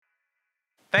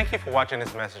Thank you for watching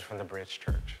this message from the Bridge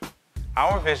Church.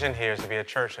 Our vision here is to be a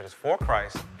church that is for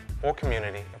Christ, for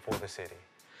community, and for the city.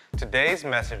 Today's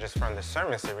message is from the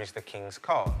sermon series, The King's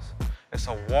Cause. It's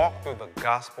a walk through the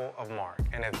Gospel of Mark.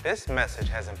 And if this message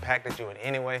has impacted you in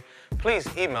any way, please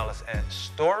email us at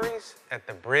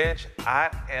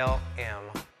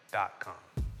stories@thebridgeilm.com.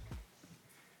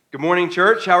 Good morning,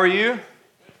 church. How are you?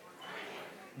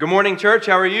 Good morning, church.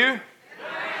 How are you?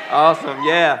 Awesome.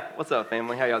 Yeah. What's up,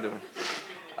 family? How y'all doing?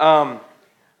 All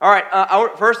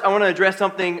right. First, I want to address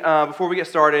something before we get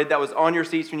started that was on your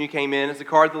seats when you came in. It's a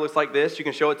card that looks like this. You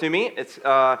can show it to me. It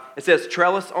says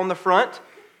Trellis on the front.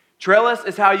 Trellis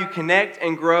is how you connect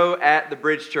and grow at the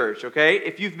Bridge Church, okay?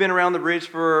 If you've been around the Bridge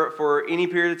for any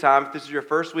period of time, if this is your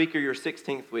first week or your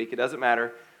 16th week, it doesn't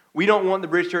matter. We don't want the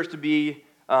Bridge Church to be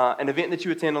an event that you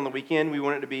attend on the weekend. We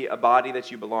want it to be a body that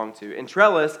you belong to. And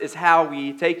Trellis is how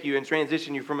we take you and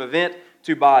transition you from event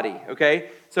to body,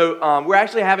 okay? So we're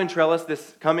actually having Trellis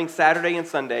this coming Saturday and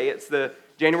Sunday. It's the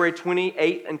January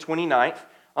 28th and 29th.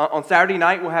 On Saturday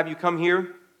night, we'll have you come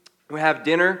here. We'll have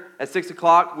dinner at 6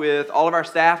 o'clock with all of our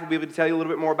staff. We'll be able to tell you a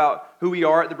little bit more about who we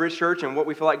are at the Bridge Church and what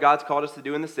we feel like God's called us to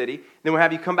do in the city. Then we'll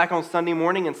have you come back on Sunday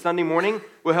morning, and Sunday morning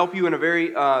we'll help you in a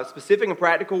very specific and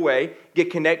practical way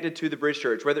get connected to the Bridge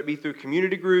Church, whether it be through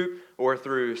community group or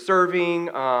through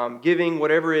serving, giving,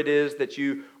 whatever it is that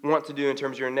you want to do in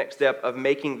terms of your next step of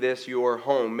making this your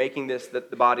home, making this the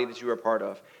body that you are a part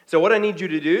of. So what I need you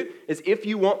to do is, if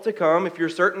you want to come, if you're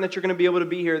certain that you're going to be able to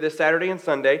be here this Saturday and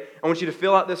Sunday, I want you to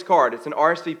fill out this card. It's an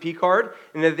RSVP card,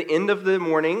 and at the end of the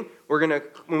morning,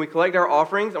 when we collect our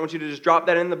offerings, I want you to just drop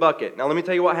that in the bucket. Now let me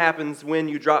tell you what happens when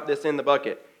you drop this in the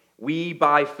bucket. We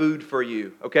buy food for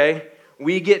you, okay?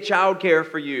 We get childcare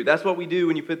for you. That's what we do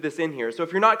when you put this in here. So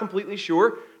if you're not completely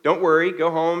sure, don't worry. Go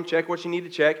home, check what you need to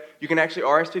check. You can actually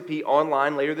RSVP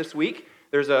online later this week.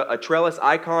 There's a Trellis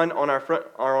icon on our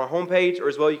homepage, or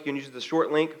as well you can use the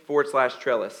short link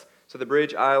 /Trellis. So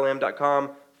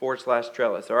thebridgeilm.com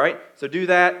 /Trellis, all right? So do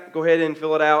that. Go ahead and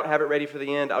fill it out. Have it ready for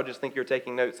the end. I'll just think you're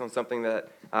taking notes on something that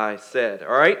I said,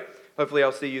 all right? Hopefully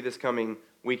I'll see you this coming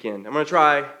weekend. I'm going to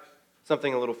try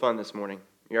something a little fun this morning.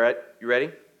 You all right? You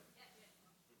ready?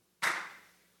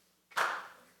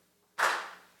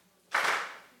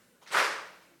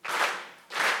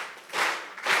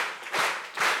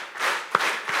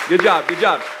 Good job, good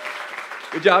job.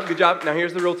 Good job, good job. Now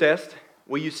here's the real test.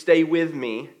 Will you stay with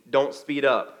me? Don't speed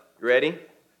up. You ready?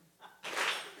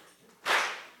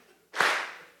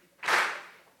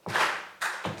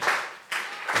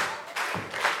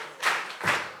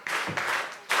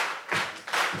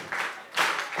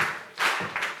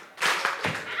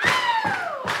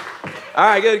 All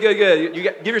right, good.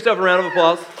 Give yourself a round of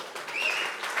applause.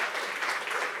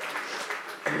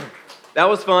 That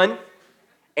was fun.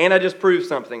 And I just proved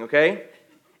something, okay?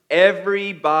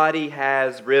 Everybody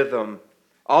has rhythm.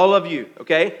 All of you,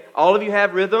 okay? All of you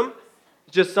have rhythm.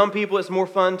 Just some people, it's more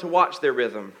fun to watch their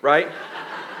rhythm, right?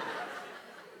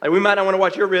 Like, we might not want to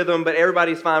watch your rhythm, but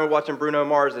everybody's fine with watching Bruno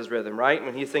Mars's rhythm, right?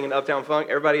 When he's singing Uptown Funk,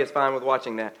 everybody is fine with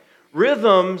watching that.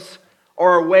 Rhythms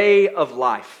are a way of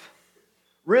life.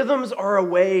 Rhythms are a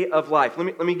way of life.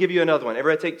 Let me give you another one.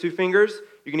 Everybody take 2 fingers.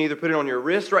 You can either put it on your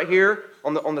wrist right here,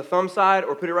 on the thumb side,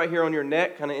 or put it right here on your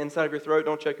neck, kind of inside of your throat.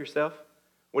 Don't check yourself.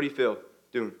 What do you feel?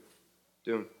 Doom,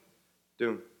 doom,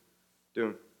 doom,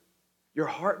 doom. Your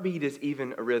heartbeat is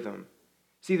even a rhythm.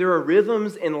 See, there are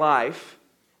rhythms in life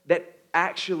that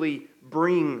actually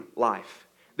bring life.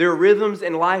 There are rhythms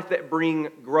in life that bring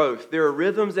growth. There are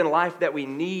rhythms in life that we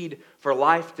need for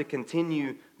life to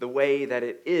continue the way that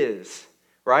it is,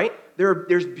 right?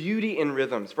 There's beauty in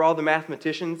rhythms. For all the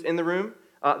mathematicians in the room,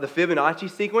 the Fibonacci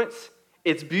sequence,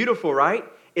 it's beautiful, right?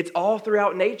 It's all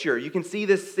throughout nature. You can see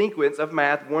this sequence of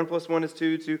math. 1 + 1 is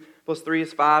 2, 2 + 3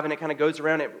 is 5, and it kind of goes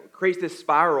around. It creates this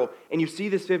spiral, and you see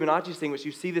this Fibonacci sequence.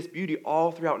 You see this beauty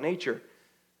all throughout nature.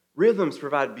 Rhythms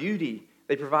provide beauty.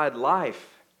 They provide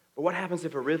life. But what happens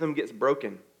if a rhythm gets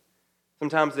broken?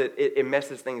 Sometimes it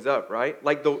messes things up, right?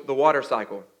 Like the water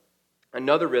cycle.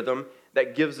 Another rhythm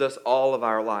that gives us all of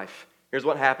our life. Here's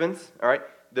what happens, all right?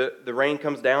 The rain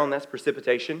comes down, that's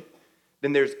precipitation.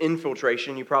 Then there's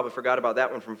infiltration. You probably forgot about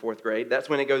that one from 4th grade. That's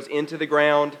when it goes into the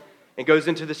ground, it goes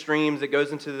into the streams, it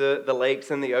goes into the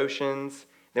lakes and the oceans.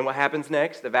 Then what happens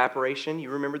next? Evaporation, you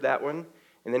remembered that one.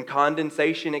 And then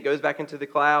condensation, it goes back into the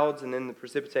clouds, and then the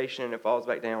precipitation, and it falls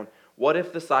back down. What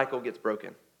if the cycle gets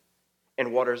broken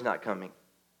and water's not coming?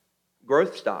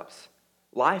 Growth stops.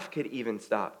 Life could even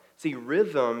stop. See,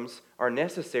 rhythms are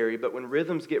necessary, but when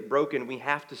rhythms get broken, we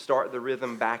have to start the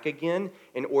rhythm back again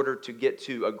in order to get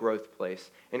to a growth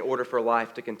place, in order for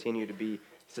life to continue to be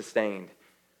sustained.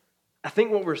 I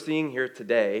think what we're seeing here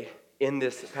today in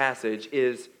this passage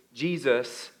is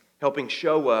Jesus helping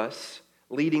show us,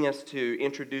 leading us to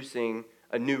introducing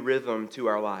a new rhythm to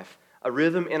our life. A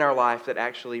rhythm in our life that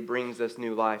actually brings us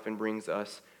new life and brings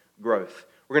us growth.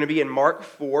 We're going to be in Mark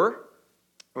 4.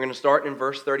 We're going to start in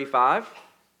verse 35.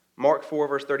 Mark 4,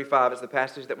 verse 35 is the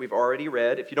passage that we've already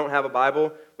read. If you don't have a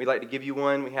Bible, we'd like to give you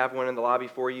one. We have one in the lobby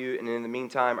for you. And in the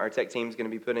meantime, our tech team is going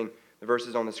to be putting the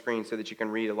verses on the screen so that you can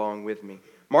read along with me.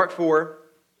 Mark 4,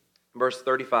 verse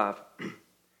 35.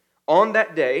 On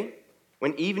that day,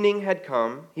 when evening had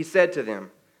come, he said to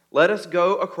them, "Let us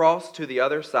go across to the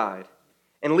other side."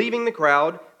 And leaving the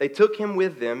crowd, they took him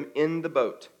with them in the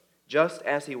boat, just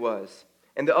as he was,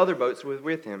 and the other boats were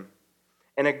with him.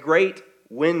 And a great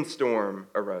windstorm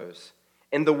arose,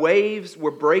 and the waves were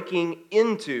breaking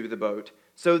into the boat,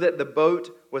 so that the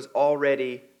boat was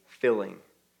already filling.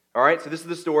 All right, so this is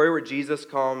the story where Jesus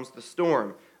calms the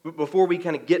storm. But before we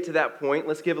kind of get to that point,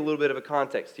 let's give a little bit of a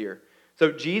context here.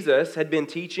 So Jesus had been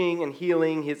teaching and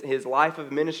healing. His life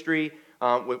of ministry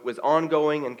was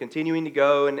ongoing and continuing to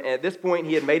go. And at this point,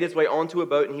 he had made his way onto a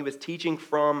boat, and he was teaching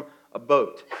from a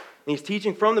boat. And he's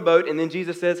teaching from the boat, and then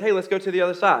Jesus says, "Hey, let's go to the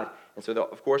other side." And so,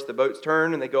 of course, the boats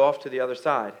turn, and they go off to the other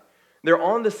side. They're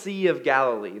on the Sea of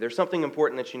Galilee. There's something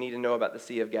important that you need to know about the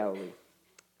Sea of Galilee.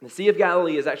 The Sea of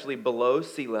Galilee is actually below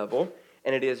sea level,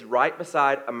 and it is right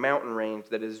beside a mountain range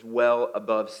that is well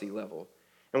above sea level.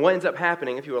 And what ends up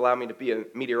happening, if you allow me to be a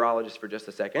meteorologist for just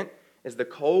a second, is the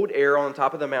cold air on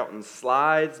top of the mountain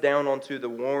slides down onto the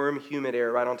warm, humid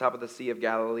air right on top of the Sea of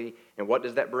Galilee. And what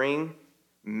does that bring?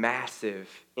 Massive,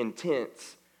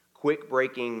 intense,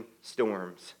 quick-breaking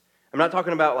storms. I'm not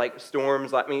talking about like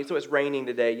storms like, so it's raining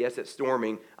today, yes, it's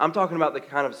storming. I'm talking about the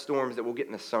kind of storms that we'll get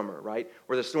in the summer, right?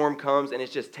 Where the storm comes and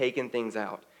it's just taking things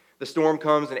out. The storm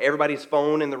comes and everybody's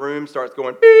phone in the room starts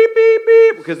going beep, beep,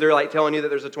 beep, because they're like telling you that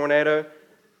there's a tornado.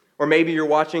 Or maybe you're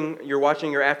watching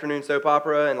your afternoon soap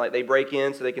opera and like they break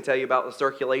in so they can tell you about the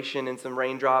circulation and some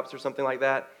raindrops or something like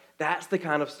that. That's the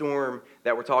kind of storm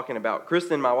that we're talking about.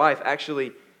 Kristen, my wife,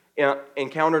 actually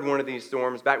encountered one of these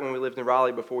storms back when we lived in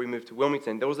Raleigh before we moved to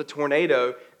Wilmington. There was a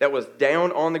tornado that was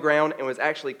down on the ground and was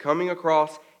actually coming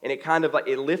across, and it kind of like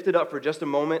it lifted up for just a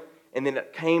moment and then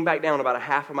it came back down about a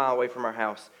half a mile away from our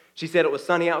house. She said it was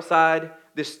sunny outside.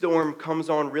 This storm comes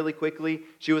on really quickly.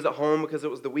 She was at home because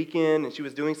it was the weekend and she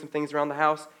was doing some things around the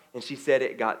house, and she said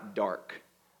it got dark,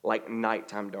 like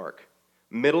nighttime dark.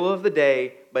 Middle of the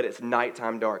day, but it's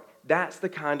nighttime dark. That's the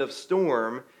kind of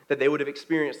storm that they would have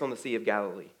experienced on the Sea of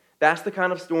Galilee. That's the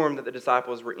kind of storm that the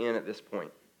disciples were in at this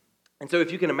point. And so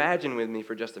if you can imagine with me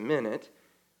for just a minute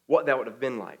what that would have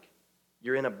been like.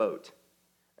 You're in a boat,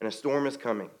 and a storm is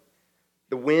coming.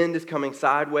 The wind is coming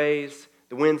sideways.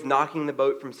 The wind's knocking the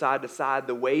boat from side to side.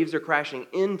 The waves are crashing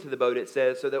into the boat, it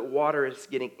says, so that water is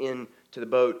getting into the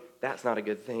boat. That's not a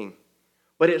good thing.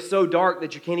 But it's so dark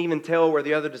that you can't even tell where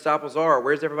the other disciples are.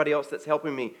 Where's everybody else that's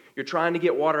helping me? You're trying to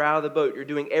get water out of the boat. You're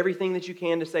doing everything that you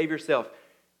can to save yourself.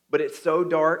 But it's so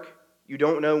dark, you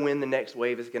don't know when the next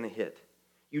wave is going to hit.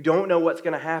 You don't know what's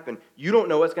going to happen. You don't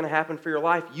know what's going to happen for your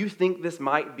life. You think this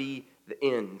might be the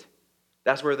end.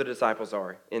 That's where the disciples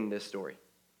are in this story.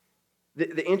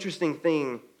 The interesting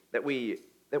thing that we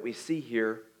see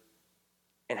here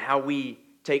and how we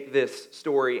take this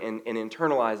story and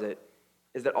internalize it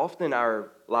is that often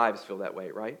our lives feel that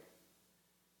way, right?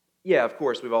 Yeah, of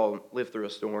course, we've all lived through a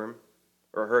storm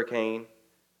or a hurricane,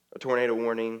 a tornado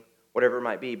warning, whatever it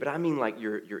might be. But I mean like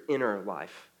your inner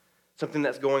life, something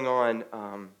that's going on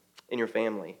in your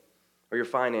family or your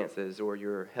finances or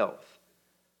your health.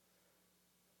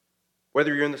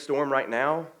 Whether you're in the storm right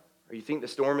now or you think the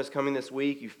storm is coming this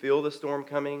week, you feel the storm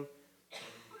coming,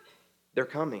 they're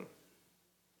coming.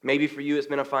 Maybe for you it's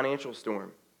been a financial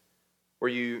storm where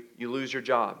you lose your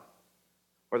job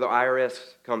or the IRS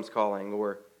comes calling,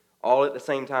 or all at the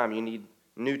same time you need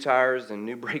new tires and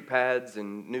new brake pads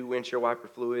and new windshield wiper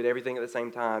fluid, everything at the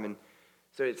same time. And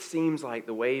so it seems like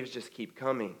the waves just keep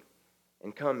coming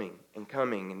and coming and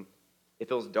coming, and it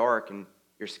feels dark and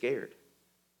you're scared.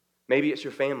 Maybe it's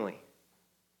your family.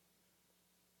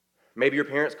 Maybe your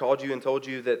parents called you and told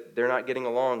you that they're not getting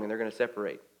along and they're going to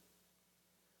separate.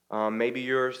 Maybe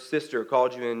your sister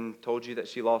called you and told you that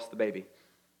she lost the baby.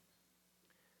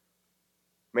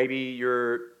 Maybe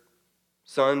your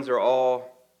sons are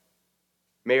all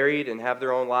married and have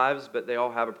their own lives, but they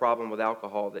all have a problem with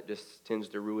alcohol that just tends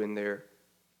to ruin their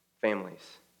families.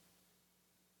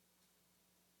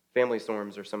 Family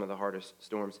storms are some of the hardest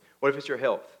storms. What if it's your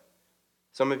health?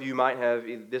 Some of you might have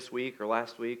either this week or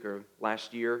last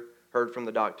year heard from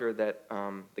the doctor that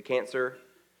the cancer,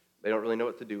 they don't really know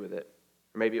what to do with it.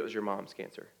 Or maybe it was your mom's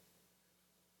cancer.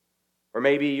 Or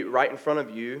maybe right in front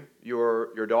of you,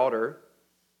 your daughter,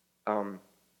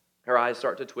 her eyes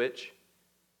start to twitch.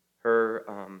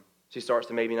 She starts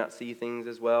to maybe not see things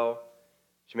as well.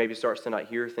 She maybe starts to not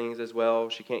hear things as well.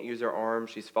 She can't use her arms.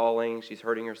 She's falling. She's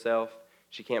hurting herself.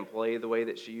 She can't play the way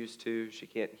that she used to. She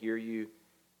can't hear you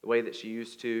the way that she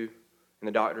used to. And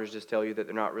the doctors just tell you that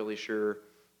they're not really sure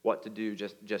what to do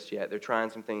just yet. They're trying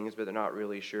some things, but they're not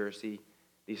really sure. See,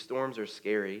 these storms are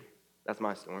scary. That's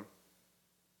my storm.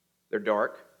 They're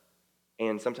dark.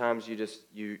 And sometimes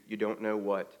you don't know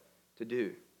what to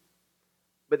do.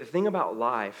 But the thing about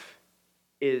life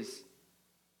is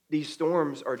these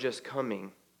storms are just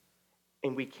coming,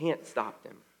 and we can't stop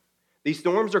them. These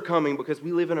storms are coming because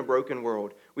we live in a broken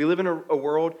world. We live in a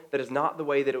world that is not the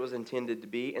way that it was intended to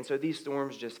be, and so these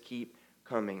storms just keep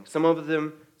coming. Some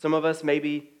of us,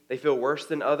 maybe they feel worse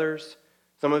than others.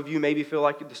 Some of you maybe feel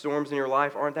like the storms in your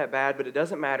life aren't that bad, but it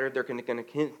doesn't matter. They're going to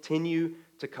continue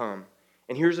to come.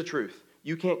 And here's the truth.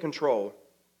 You can't control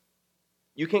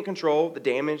the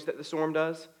damage that the storm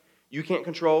does. You can't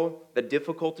control the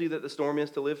difficulty that the storm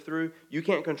is to live through. You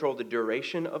can't control the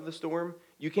duration of the storm.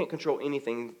 You can't control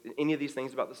any of these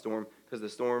things about the storm because the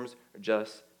storms are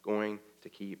just going to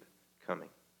keep coming.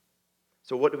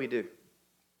 So what do we do?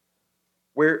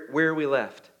 Where are we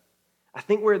left? I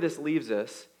think where this leaves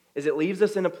us is it leaves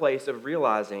us in a place of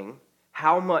realizing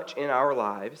how much in our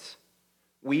lives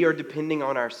we are depending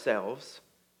on ourselves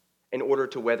in order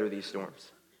to weather these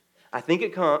storms. I think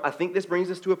this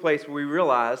brings us to a place where we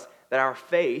realize that our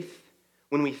faith,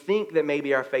 when we think that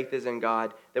maybe our faith is in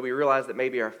God, that we realize that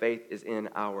maybe our faith is in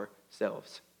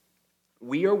ourselves.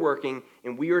 We are working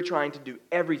and we are trying to do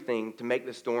everything to make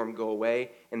the storm go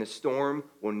away, and the storm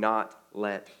will not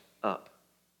let up.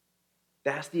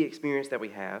 That's the experience that we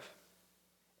have,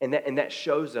 and that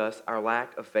shows us our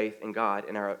lack of faith in God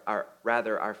and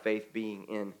our faith being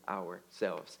in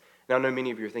ourselves. Now, I know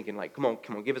many of you are thinking, like, come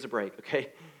on, give us a break, okay?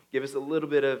 Give us a little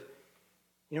bit of,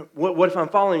 what if I'm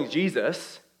following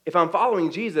Jesus? If I'm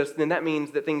following Jesus, then that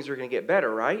means that things are going to get better,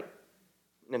 right?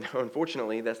 And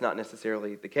unfortunately, that's not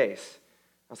necessarily the case.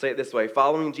 I'll say it this way.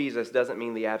 Following Jesus doesn't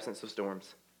mean the absence of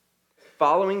storms.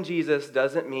 Following Jesus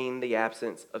doesn't mean the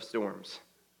absence of storms.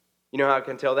 You know how I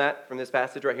can tell that from this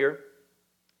passage right here?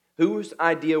 Whose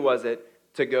idea was it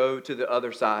to go to the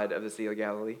other side of the Sea of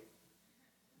Galilee?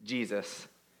 Jesus.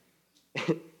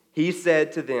 He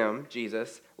said to them,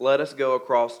 Jesus, let us go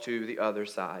across to the other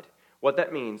side. What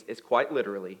that means is quite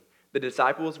literally, the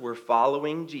disciples were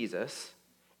following Jesus,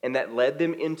 and that led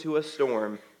them into a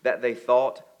storm that they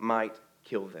thought might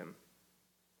kill them.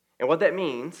 And what that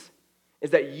means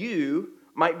is that you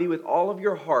might be with all of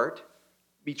your heart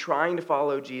be trying to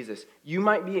follow Jesus. You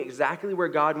might be exactly where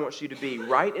God wants you to be,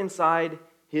 right inside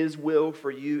His will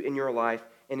for you in your life,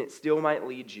 and it still might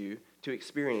lead you to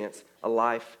experience a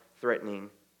life-threatening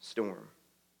storm.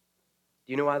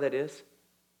 Do you know why that is?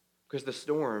 Because the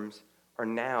storms are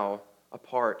now a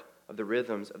part of the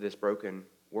rhythms of this broken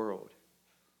world.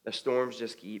 The storms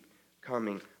just keep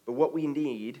coming. But what we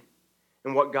need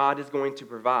and what God is going to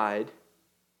provide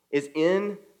is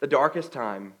in the darkest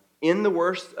time, in the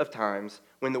worst of times,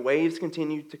 when the waves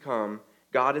continue to come,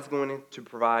 God is going to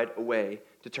provide a way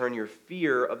to turn your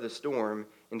fear of the storm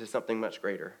into something much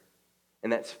greater.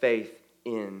 And that's faith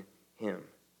in Him.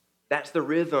 That's the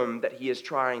rhythm that He is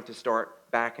trying to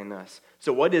start back in us.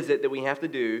 So what is it that we have to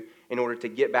do in order to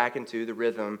get back into the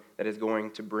rhythm that is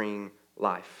going to bring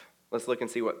life? Let's look and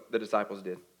see what the disciples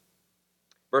did.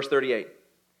 Verse 38.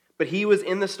 But He was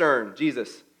in the stern,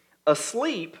 Jesus,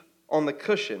 asleep on the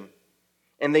cushion.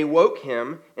 And they woke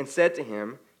Him and said to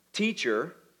Him,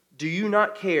 Teacher, do you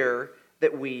not care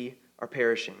that we are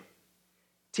perishing?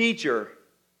 Teacher,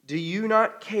 do you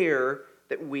not care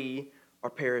that we are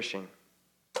perishing?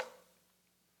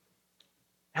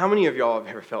 How many of y'all have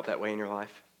ever felt that way in your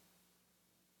life?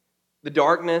 The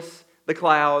darkness, the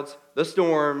clouds, the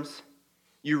storms,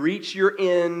 you reach your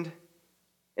end,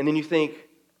 and then you think,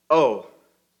 oh,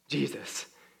 Jesus,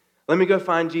 let me go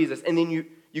find Jesus. And then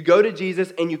you go to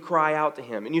Jesus and you cry out to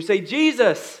Him. And you say,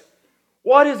 Jesus,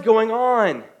 what is going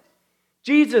on?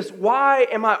 Jesus, why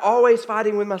am I always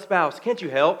fighting with my spouse? Can't you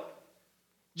help?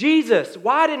 Jesus,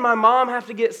 why did my mom have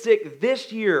to get sick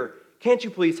this year? Can't you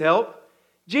please help?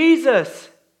 Jesus,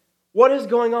 what is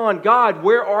going on? God,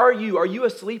 where are you? Are you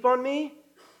asleep on me?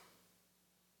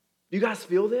 Do you guys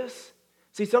feel this?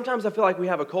 See, sometimes I feel like we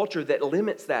have a culture that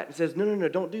limits that and says, no,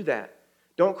 don't do that.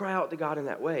 Don't cry out to God in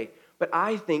that way. But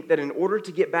I think that in order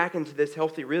to get back into this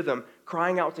healthy rhythm,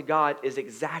 crying out to God is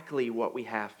exactly what we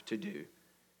have to do.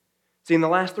 See, in the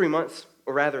last 3 months,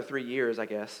 or rather 3 years, I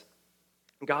guess,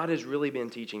 God has really been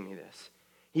teaching me this.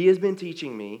 He has been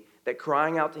teaching me that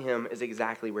crying out to him is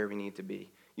exactly where we need to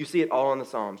be. You see it all in the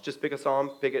Psalms. Just pick a psalm,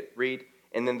 pick it, read,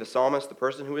 and then the psalmist, the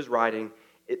person who is writing,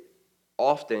 it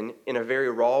often, in a very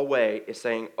raw way, is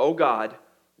saying, "Oh God,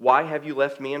 why have you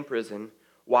left me in prison?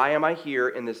 Why am I here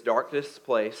in this darkest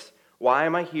place? Why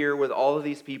am I here with all of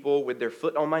these people with their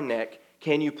foot on my neck?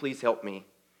 Can you please help me?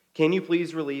 Can you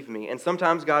please relieve me?" And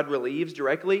sometimes God relieves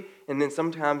directly, and then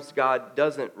sometimes God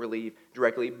doesn't relieve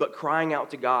directly, but crying out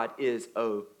to God is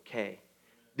okay.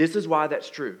 This is why that's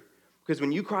true. Because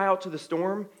when you cry out to the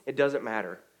storm, it doesn't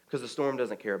matter, because the storm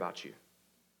doesn't care about you.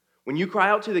 When you cry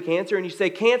out to the cancer and you say,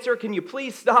 "Cancer, can you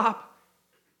please stop?"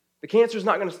 The cancer's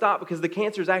not going to stop because the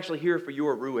cancer is actually here for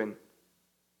your ruin.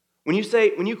 When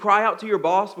you cry out to your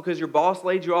boss because your boss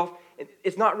laid you off,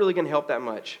 it's not really going to help that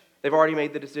much. They've already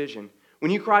made the decision. When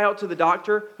you cry out to the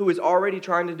doctor who is already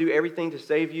trying to do everything to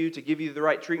save you, to give you the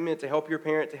right treatment, to help your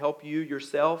parent, to help you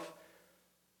yourself,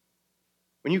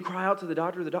 when you cry out to the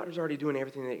doctor's already doing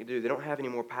everything they can do. They don't have any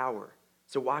more power.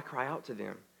 So why cry out to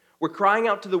them? We're crying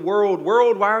out to the world.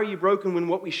 World, why are you broken? When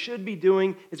what we should be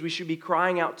doing is we should be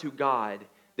crying out to God.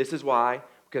 This is why,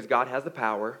 because God has the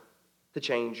power to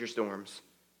change your storms,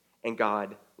 and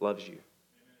God loves you.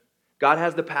 God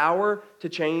has the power to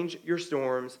change your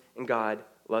storms, and God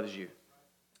loves you.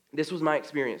 This was my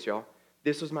experience, y'all.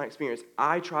 This was my experience.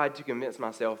 I tried to convince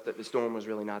myself that the storm was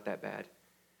really not that bad.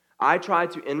 I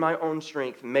tried to, in my own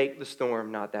strength, make the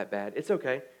storm not that bad. It's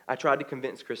okay. I tried to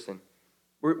convince Kristen.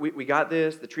 We got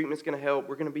this. The treatment's going to help.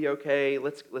 We're going to be okay.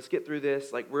 Let's get through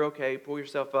this. Like, we're okay. Pull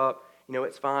yourself up. You know,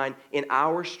 it's fine. In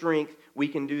our strength, we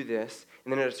can do this.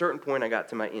 And then at a certain point, I got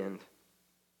to my end.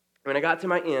 When I got to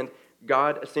my end,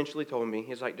 God essentially told me,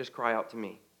 He's like, just cry out to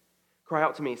me. Cry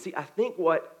out to me. See, I think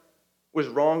what was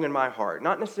wrong in my heart,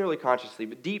 not necessarily consciously,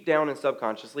 but deep down and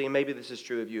subconsciously, and maybe this is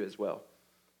true of you as well.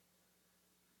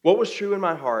 What was true in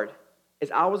my heart is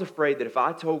I was afraid that if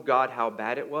I told God how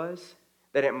bad it was,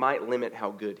 that it might limit how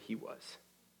good He was.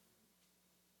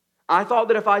 I thought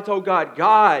that if I told God,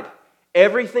 "God,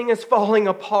 everything is falling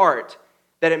apart,"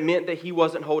 that it meant that He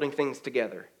wasn't holding things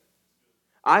together.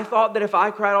 I thought that if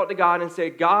I cried out to God and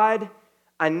said, "God,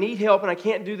 I need help and I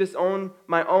can't do this on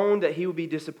my own," that He would be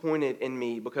disappointed in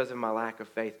me because of my lack of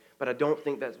faith. But I don't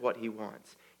think that's what He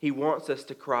wants. He wants us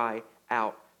to cry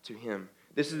out to Him.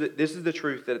 This is the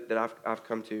truth that I've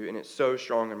come to, and it's so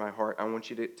strong in my heart. I want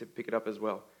you to pick it up as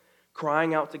well.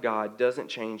 Crying out to God doesn't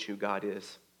change who God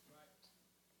is.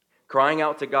 Crying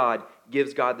out to God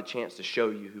gives God the chance to show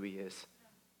you who He is.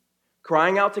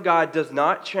 Crying out to God does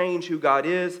not change who God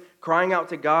is. Crying out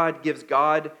to God gives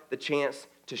God the chance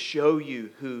to show you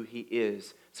who He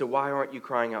is. So why aren't you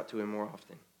crying out to Him more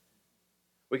often?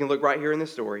 We can look right here in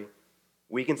this story.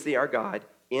 We can see our God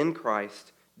in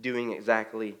Christ doing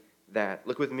exactly that.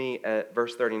 Look with me at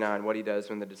verse 39, what He does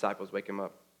when the disciples wake Him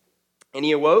up. "And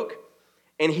He awoke,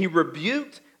 and He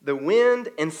rebuked the wind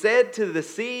and said to the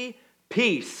sea,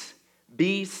 'Peace,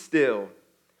 be still.'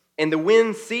 And the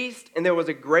wind ceased, and there was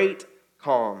a great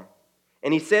calm.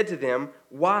 And He said to them,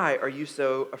 'Why are you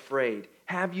so afraid?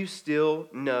 Have you still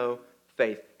no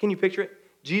faith?'" Can you picture it?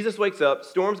 Jesus wakes up,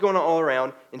 storm's going on all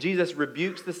around, and Jesus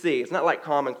rebukes the sea. It's not like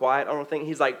calm and quiet. I don't think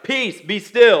He's like, "Peace, be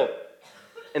still."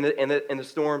 And the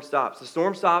storm stops. The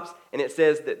storm stops, and it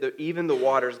says that even the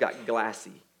waters got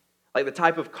glassy. Like the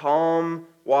type of calm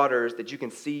waters that you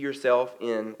can see yourself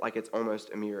in like it's almost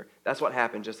a mirror. That's what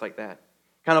happened, just like that.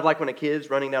 Kind of like when a kid's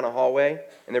running down a hallway,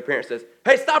 and their parent says,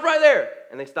 "Hey, stop right there!"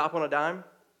 And they stop on a dime.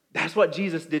 That's what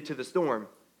Jesus did to the storm.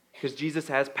 Because Jesus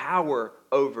has power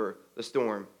over the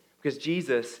storm. Because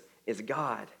Jesus is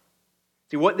God.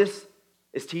 See, what this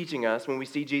is teaching us when we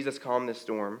see Jesus calm this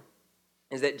storm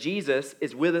is that Jesus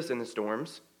is with us in the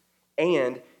storms,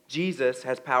 and Jesus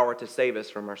has power to save us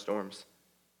from our storms.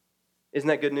 Isn't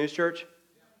that good news, church?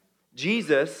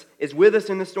 Jesus is with us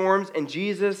in the storms, and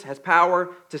Jesus has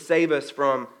power to save us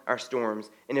from our storms.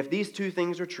 And if these two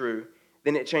things are true,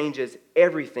 then it changes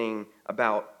everything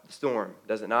about the storm,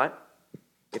 does it not?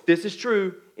 If this is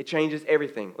true, it changes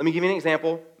everything. Let me give you an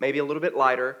example, maybe a little bit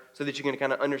lighter, so that you can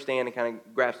kind of understand and kind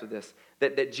of grasp with this.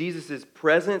 That Jesus'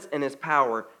 presence and His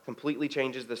power completely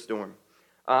changes the storm.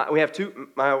 We have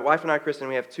my wife and I, Kristen,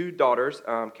 we have two daughters,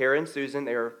 Kara and Susan.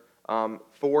 They are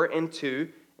 4 and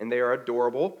 2, and they are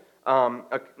adorable.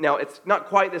 Now, it's not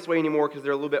quite this way anymore because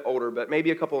they're a little bit older, but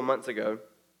maybe a couple of months ago,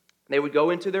 they would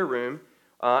go into their room,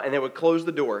 and they would close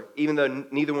the door, even though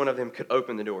neither one of them could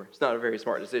open the door. It's not a very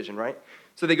smart decision, right?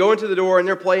 So they go into the door, and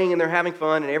they're playing, and they're having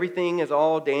fun, and everything is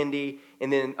all dandy,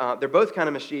 and then they're both kind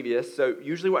of mischievous. So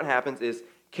usually what happens is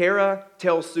Kara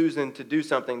tells Susan to do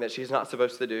something that she's not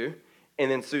supposed to do, and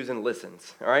then Susan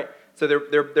listens, all right? So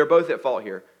they're both at fault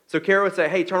here. So Kara would say,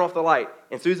 hey, turn off the light.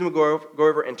 And Susan would go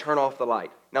over and turn off the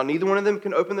light. Now, neither one of them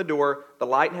can open the door. The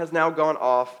light has now gone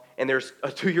off, and there's a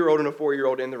 2-year-old and a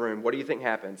 4-year-old in the room. What do you think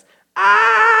happens?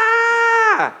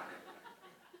 Ah!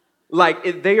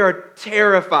 Like, they are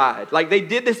terrified. Like, they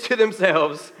did this to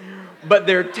themselves, but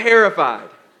they're terrified.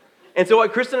 And so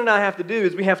what Kristen and I have to do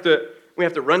is we have to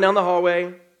run down the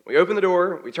hallway, we open the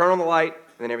door, we turn on the light,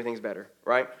 and then everything's better,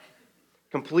 right?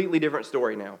 Completely different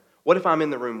story now. What if I'm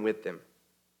in the room with them?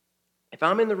 If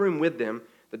I'm in the room with them,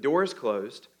 the door is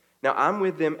closed. Now I'm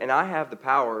with them and I have the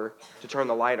power to turn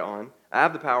the light on. I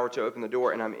have the power to open the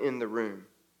door and I'm in the room.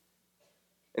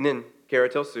 And then Kara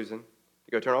tells Susan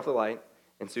to go turn off the light.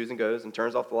 And Susan goes and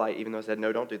turns off the light, even though I said,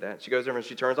 no, don't do that. She goes over and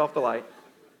she turns off the light.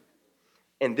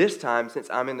 And this time, since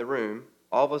I'm in the room,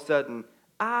 all of a sudden,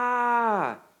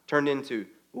 turned into,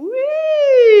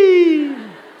 wee!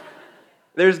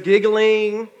 There's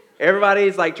giggling.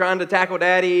 Everybody's like trying to tackle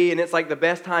daddy, and it's like the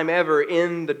best time ever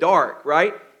in the dark,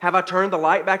 right? Have I turned the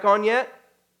light back on yet?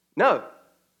 No.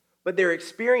 But their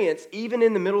experience, even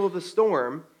in the middle of the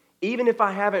storm, even if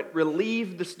I haven't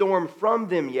relieved the storm from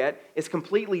them yet, is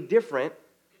completely different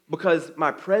because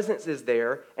my presence is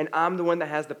there and I'm the one that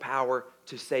has the power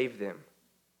to save them.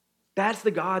 That's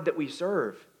the God that we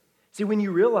serve. See, when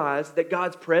you realize that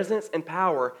God's presence and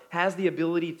power has the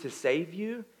ability to save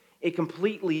you, it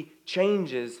completely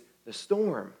changes the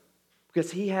storm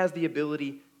because he has the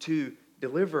ability to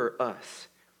deliver us.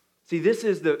 See, this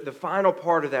is the final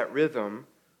part of that rhythm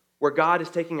where God is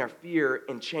taking our fear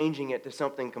and changing it to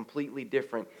something completely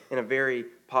different in a very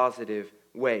positive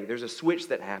way. There's a switch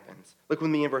that happens. Look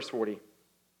with me in verse 40.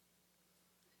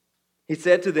 He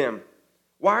said to them,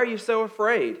 "Why are you so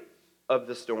afraid of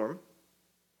the storm?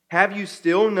 Have you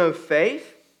still no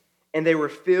faith?" And they were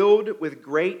filled with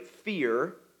great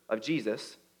fear of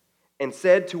Jesus and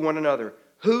said to one another,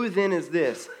 "Who then is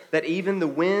this, that even the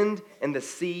wind and the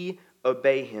sea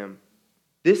obey him?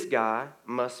 This guy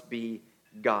must be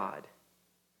God."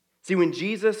 See, when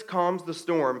Jesus calms the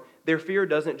storm, their fear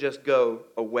doesn't just go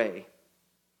away.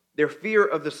 Their fear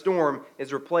of the storm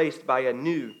is replaced by a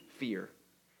new fear.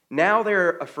 Now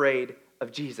they're afraid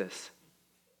of Jesus.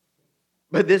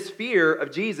 But this fear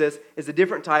of Jesus is a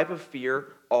different type of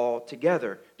fear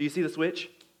altogether. Do you see the switch?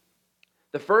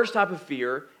 The first type of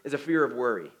fear is a fear of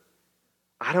worry.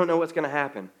 I don't know what's going to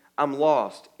happen. I'm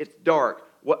lost. It's dark.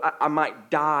 I might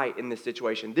die in this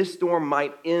situation. This storm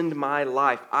might end my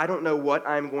life. I don't know what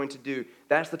I'm going to do.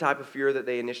 That's the type of fear that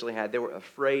they initially had. They were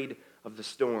afraid of the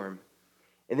storm.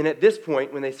 And then at this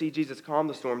point, when they see Jesus calm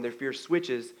the storm, their fear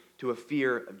switches to a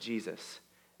fear of Jesus.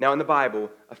 Now in the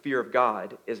Bible, a fear of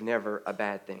God is never a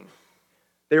bad thing.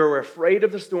 They were afraid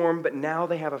of the storm, but now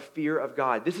they have a fear of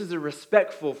God. This is a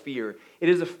respectful fear. It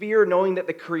is a fear knowing that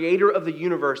the creator of the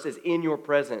universe is in your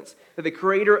presence, that the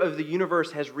creator of the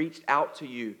universe has reached out to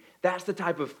you. That's the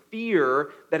type of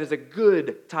fear that is a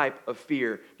good type of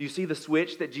fear. Do you see the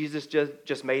switch that Jesus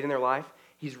just made in their life?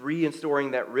 He's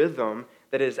restoring that rhythm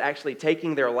that is actually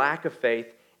taking their lack of faith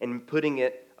and putting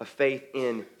it a faith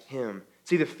in him.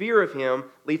 See, the fear of him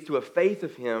leads to a faith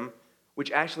of him,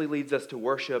 which actually leads us to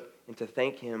worship and to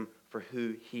thank him for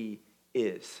who he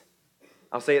is.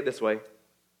 I'll say it this way.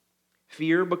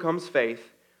 Fear becomes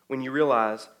faith when you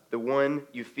realize the one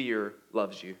you fear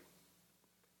loves you.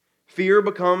 Fear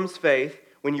becomes faith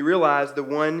when you realize the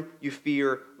one you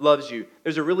fear loves you.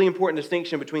 There's a really important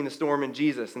distinction between the storm and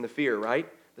Jesus and the fear, right?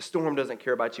 The storm doesn't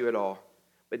care about you at all,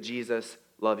 but Jesus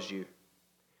loves you.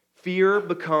 Fear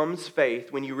becomes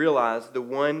faith when you realize the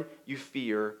one you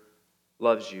fear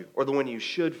loves you, or the one you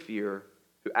should fear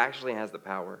who actually has the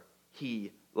power.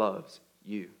 He loves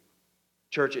you.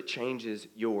 Church, it changes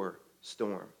your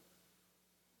storm.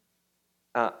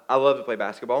 I love to play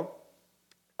basketball.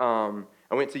 I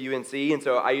went to UNC, and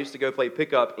so I used to go play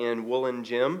pickup in Woolen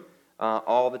Gym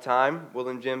all the time.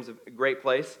 Woolen Gym's a great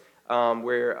place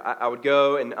where I would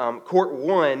go, and court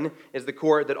 1 is the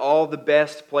court that all the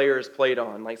best players played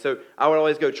on. So I would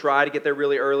always go try to get there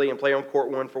really early and play on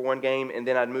court 1 for one game, and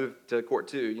then I'd move to court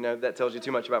 2. That tells you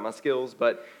too much about my skills,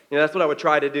 but that's what I would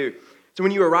try to do. So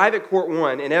when you arrive at court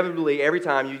 1, inevitably every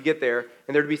time you get there,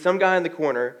 and there'd be some guy in the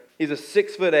corner. He's a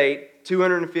 6'8",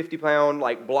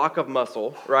 250-pound block of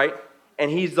muscle, right? And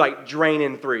he's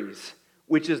draining threes,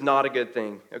 which is not a good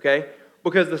thing, okay?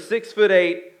 Because the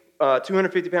 6'8",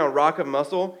 250-pound rock of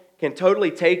muscle can totally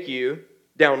take you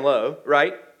down low,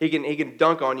 right? He can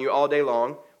dunk on you all day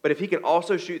long. But if he can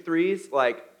also shoot threes,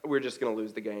 we're just going to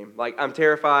lose the game. I'm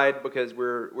terrified because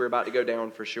we're about to go down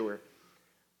for sure.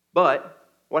 But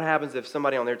what happens if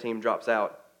somebody on their team drops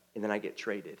out and then I get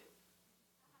traded?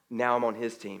 Now I'm on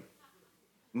his team.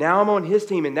 Now I'm on his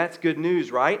team, and that's good news,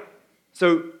 right?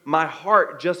 So my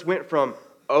heart just went from,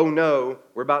 oh no,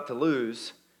 we're about to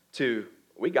lose, to,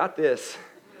 we got this.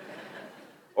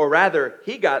 Or rather,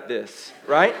 he got this,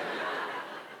 right?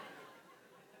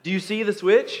 Do you see the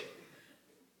switch?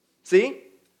 See?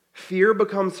 Fear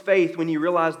becomes faith when you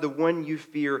realize the one you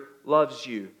fear loves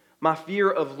you. My fear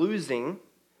of losing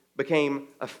became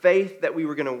a faith that we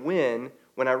were going to win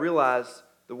when I realized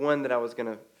the one that I was going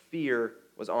to fear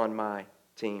was on my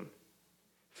team.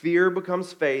 Fear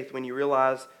becomes faith when you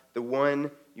realize the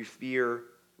one you fear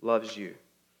loves you.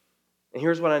 And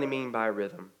here's what I mean by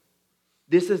rhythm.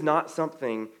 This is not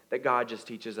something that God just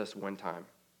teaches us one time,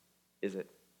 is it?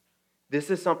 This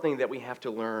is something that we have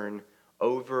to learn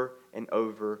over and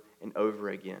over and over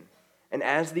again. And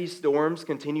as these storms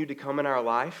continue to come in our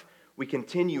life, we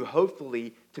continue,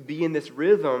 hopefully, to be in this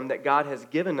rhythm that God has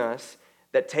given us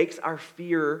that takes our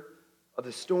fear of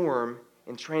the storm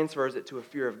and transfers it to a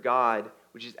fear of God,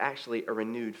 which is actually a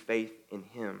renewed faith in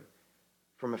Him.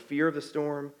 From a fear of the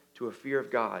storm to a fear of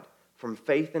God. From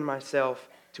faith in myself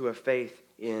to a faith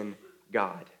in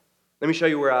God. Let me show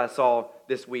you where I saw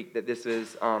this week that this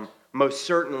is most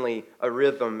certainly a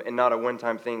rhythm and not a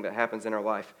one-time thing that happens in our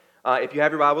life. If you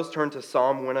have your Bibles, turn to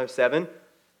Psalm 107.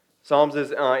 Psalms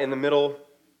is in the middle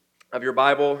of your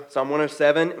Bible, Psalm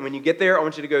 107. And when you get there, I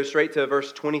want you to go straight to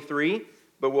verse 23,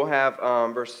 but we'll have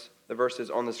the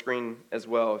verses on the screen as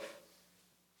well if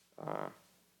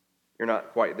you're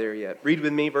not quite there yet. Read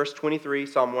with me, verse 23,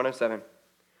 Psalm 107.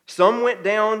 Some went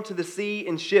down to the sea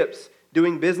in ships,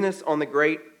 doing business on the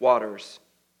great waters.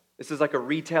 This is like a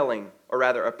retelling, or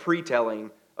rather a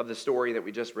pre-telling of the story that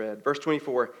we just read. Verse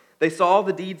 24, they saw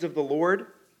the deeds of the Lord,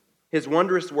 His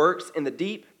wondrous works in the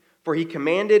deep, for He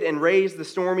commanded and raised the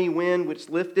stormy wind which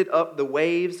lifted up the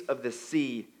waves of the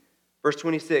sea. Verse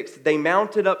 26, they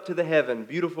mounted up to the heaven.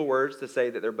 Beautiful words to say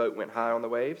that their boat went high on the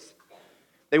waves.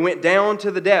 They went down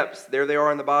to the depths. There they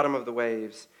are in the bottom of the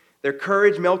waves. Their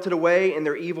courage melted away in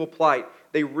their evil plight.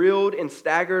 They reeled and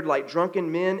staggered like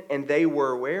drunken men, and they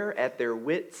were where? At their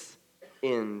wits'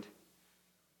 end.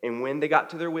 And when they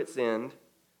got to their wits' end,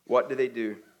 what did they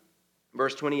do?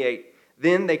 Verse 28,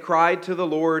 then they cried to the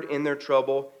Lord in their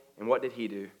trouble, and what did He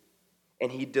do?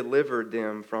 And He delivered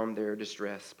them from their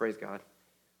distress. Praise God.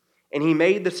 And He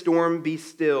made the storm be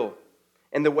still,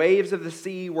 and the waves of the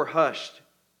sea were hushed.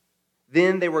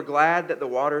 Then they were glad that the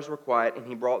waters were quiet, and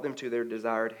He brought them to their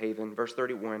desired haven. Verse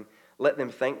 31, let them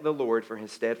thank the Lord for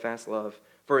His steadfast love,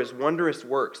 for His wondrous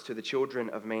works to the children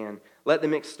of man. Let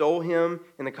them extol Him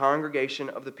in the congregation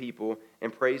of the people,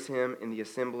 and praise Him in the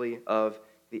assembly of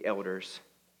the elders.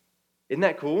 Isn't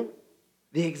that cool?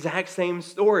 The exact same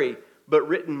story, but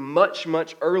written much,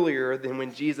 much earlier than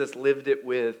when Jesus lived it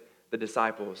with the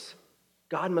disciples.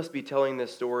 God must be telling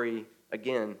this story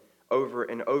again, over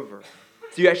and over.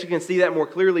 So you actually can see that more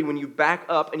clearly when you back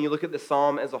up and you look at the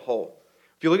psalm as a whole.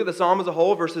 If you look at the psalm as a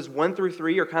whole, verses 1 through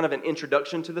 3 are kind of an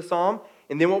introduction to the psalm.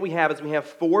 And then what we have is we have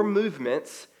four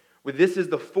movements. This is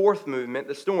the fourth movement,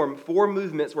 the storm. Four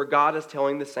movements where God is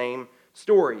telling the same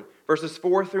story. Verses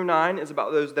 4 through 9 is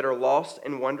about those that are lost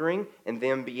and wandering and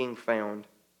them being found.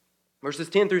 Verses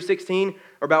 10 through 16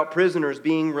 are about prisoners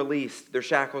being released. Their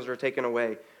shackles are taken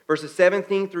away. Verses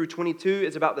 17 through 22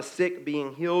 is about the sick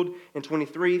being healed. And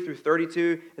 23 through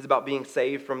 32 is about being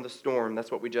saved from the storm.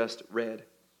 That's what we just read.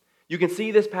 You can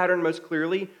see this pattern most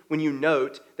clearly when you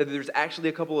note that there's actually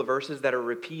a couple of verses that are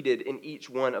repeated in each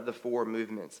one of the four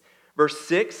movements. Verse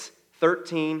 6,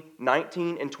 13,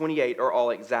 19, and 28 are all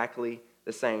exactly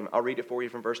the same. I'll read it for you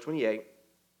from verse 28.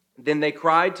 Then they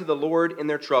cried to the Lord in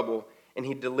their trouble, and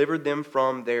He delivered them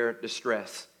from their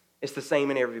distress. It's the same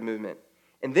in every movement.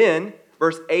 And then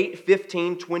verse 8,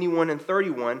 15, 21, and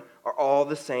 31 are all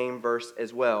the same verse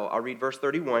as well. I'll read verse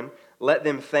 31. Let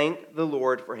them thank the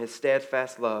Lord for His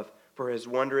steadfast love, for His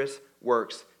wondrous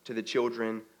works to the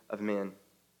children of men.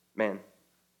 Man,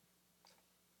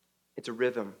 it's a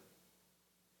rhythm.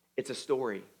 It's a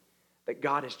story that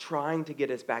God is trying to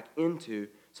get us back into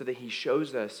so that He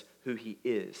shows us who He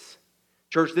is.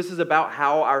 Church, this is about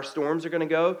how our storms are going to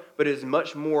go, but it is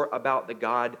much more about the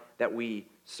God that we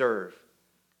serve.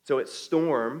 So it's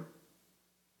storm,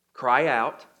 cry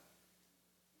out,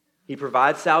 He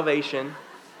provides salvation,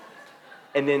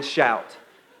 and then shout.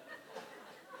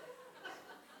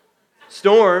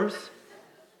 Storms,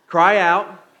 cry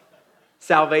out,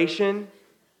 salvation,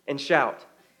 and shout.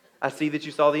 I see that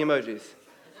you saw the emojis.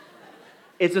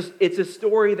 It's a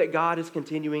story that God is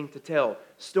continuing to tell.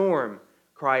 Storm,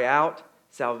 cry out,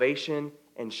 salvation,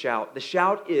 and shout. The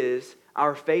shout is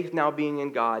our faith now being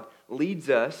in God leads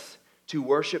us to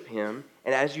worship Him,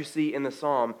 and as you see in the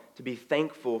psalm, to be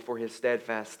thankful for His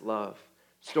steadfast love.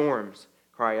 Storms,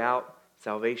 cry out,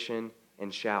 salvation,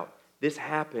 and shout. This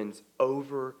happens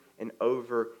over and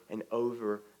over and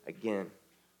over again.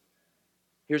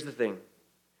 Here's the thing.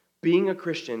 Being a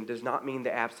Christian does not mean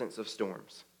the absence of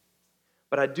storms.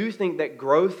 But I do think that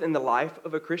growth in the life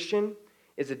of a Christian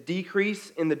is a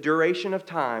decrease in the duration of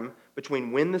time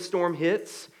between when the storm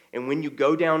hits and when you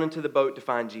go down into the boat to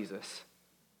find Jesus.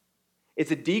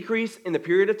 It's a decrease in the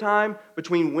period of time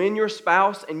between when your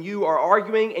spouse and you are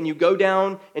arguing and you go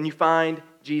down and you find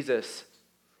Jesus.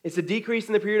 It's a decrease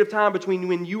in the period of time between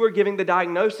when you are giving the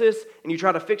diagnosis and you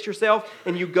try to fix yourself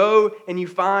and you go and you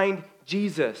find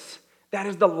Jesus. That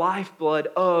is the lifeblood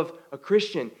of a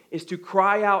Christian, is to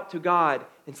cry out to God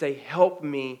and say, help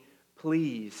me,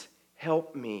 please,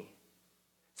 help me.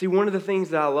 See, one of the things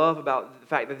that I love about the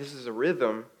fact that this is a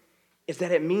rhythm is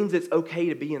that it means it's okay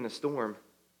to be in the storm.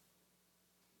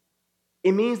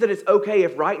 It means that it's okay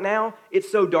if right now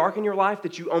it's so dark in your life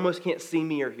that you almost can't see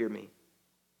me or hear me.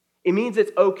 It means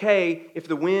it's okay if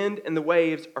the wind and the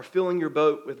waves are filling your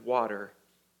boat with water.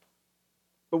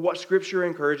 But what Scripture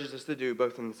encourages us to do,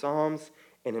 both in Psalms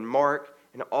and in Mark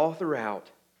and all throughout,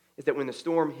 is that when the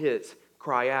storm hits,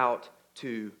 cry out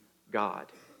to God.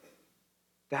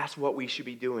 That's what we should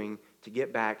be doing to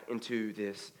get back into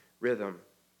this rhythm.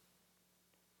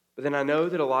 But then I know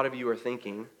that a lot of you are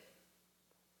thinking,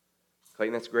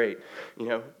 Clayton, that's great.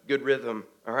 Good rhythm,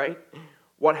 all right?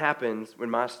 What happens when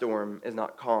my storm is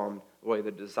not calmed the way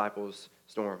the disciples'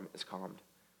 storm is calmed?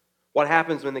 What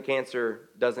happens when the cancer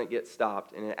doesn't get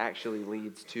stopped and it actually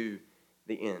leads to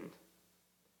the end?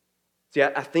 See,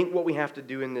 I think what we have to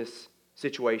do in this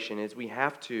situation is we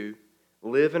have to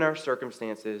live in our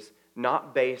circumstances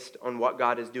not based on what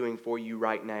God is doing for you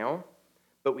right now,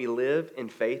 but we live in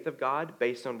faith of God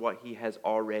based on what He has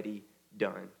already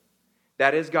done.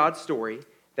 That is God's story.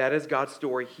 That is God's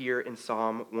story here in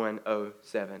Psalm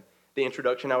 107. The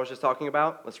introduction I was just talking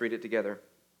about, let's read it together.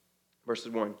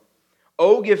 Verses 1.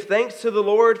 Oh, give thanks to the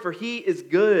Lord, for He is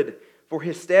good, for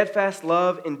His steadfast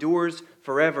love endures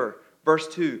forever. Verse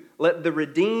 2. Let the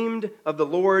redeemed of the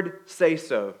Lord say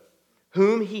so,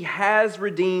 whom He has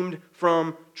redeemed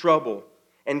from trouble,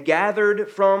 and gathered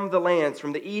from the lands,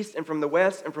 from the east and from the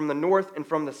west and from the north and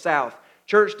from the south.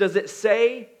 Church, does it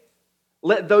say,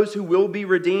 let those who will be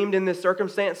redeemed in this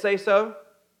circumstance say so?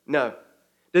 No.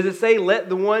 Does it say, let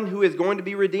the one who is going to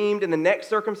be redeemed in the next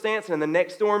circumstance and in the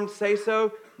next storm say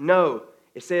so? No.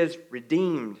 It says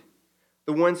redeemed.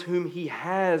 The ones whom He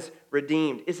has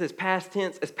redeemed. It says past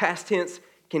tense as past tense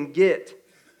can get.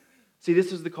 See,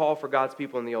 this is the call for God's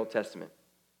people in the Old Testament.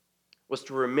 Was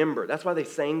to remember. That's why they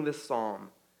sang this psalm.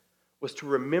 Was to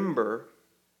remember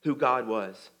who God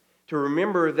was. To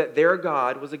remember that their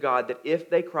God was a God that if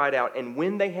they cried out, and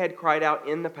when they had cried out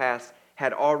in the past,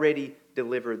 had already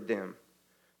delivered them.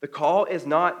 The call is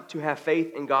not to have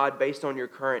faith in God based on your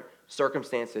current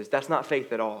circumstances. That's not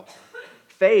faith at all.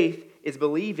 Faith is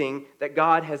believing that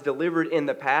God has delivered in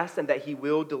the past and that He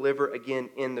will deliver again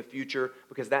in the future,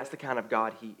 because that's the kind of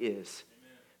God He is.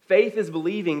 Amen. Faith is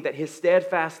believing that His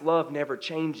steadfast love never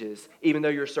changes, even though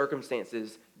your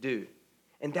circumstances do.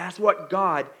 And that's what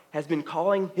God has been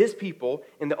calling His people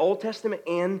in the Old Testament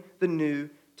and the New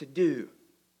to do.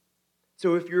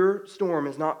 So if your storm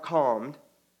is not calmed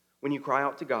when you cry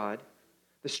out to God,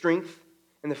 the strength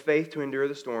and the faith to endure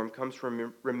the storm comes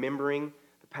from remembering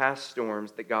the past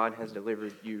storms that God has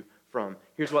delivered you from.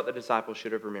 Here's what the disciples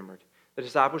should have remembered. The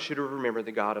disciples should have remembered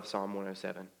the God of Psalm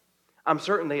 107. I'm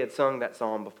certain they had sung that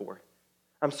psalm before.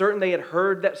 I'm certain they had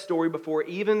heard that story before,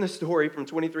 even the story from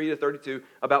 23 to 32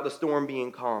 about the storm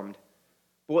being calmed.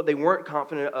 But what they weren't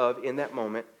confident of in that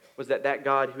moment was that that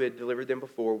God who had delivered them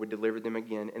before would deliver them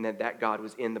again, and that that God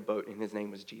was in the boat and His name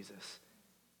was Jesus.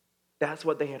 That's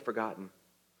what they had forgotten.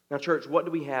 Now, church, what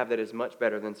do we have that is much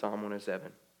better than Psalm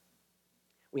 107?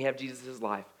 We have Jesus'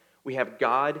 life. We have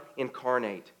God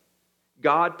incarnate.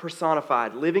 God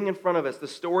personified, living in front of us, the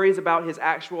stories about His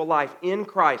actual life in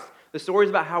Christ, the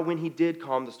stories about how when He did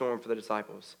calm the storm for the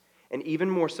disciples. And even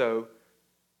more so,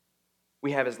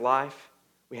 we have His life,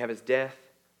 we have His death,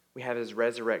 we have His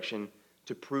resurrection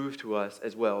to prove to us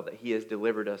as well that He has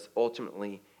delivered us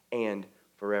ultimately and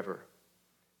forever.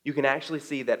 You can actually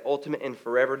see that ultimate and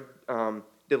forever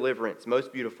deliverance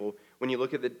most beautiful when you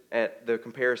look at the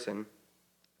comparison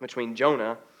between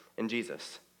Jonah and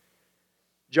Jesus.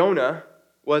 Jonah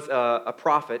was a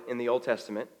prophet in the Old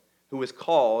Testament who was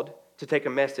called to take a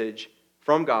message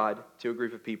from God to a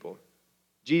group of people.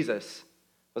 Jesus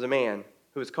was a man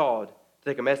who was called to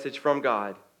take a message from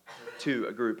God to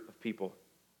a group of people.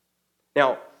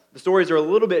 Now, the stories are a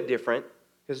little bit different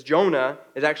because Jonah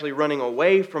is actually running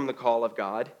away from the call of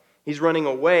God. He's running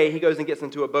away. He goes and gets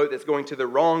into a boat that's going to the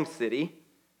wrong city,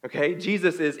 Okay?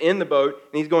 Jesus is in the boat,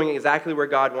 and he's going exactly where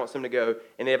God wants him to go,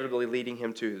 inevitably leading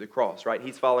him to the cross, right?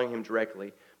 He's following him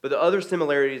directly. But the other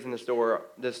similarities in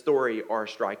the story are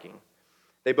striking.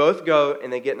 They both go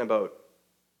and they get in a boat.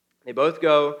 They both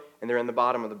go and they're in the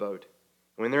bottom of the boat.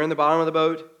 When they're in the bottom of the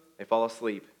boat, they fall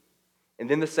asleep. And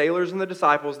then the sailors and the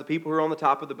disciples, the people who are on the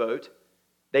top of the boat,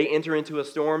 they enter into a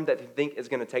storm that they think is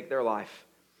going to take their life.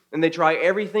 And they try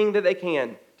everything that they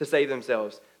can to save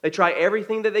themselves. They try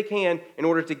everything that they can in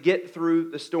order to get through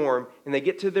the storm. And they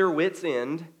get to their wits'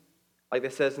 end, like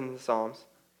it says in the Psalms.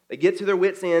 They get to their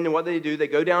wits' end, and what do? They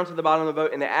go down to the bottom of the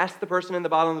boat, and they ask the person in the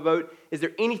bottom of the boat, is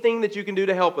there anything that you can do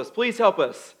to help us? Please help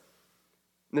us.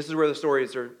 And this is where the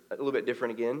stories are a little bit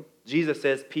different again. Jesus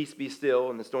says, peace be still,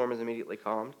 and the storm is immediately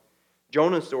calmed.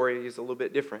 Jonah's story is a little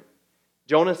bit different.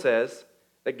 Jonah says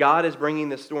that God is bringing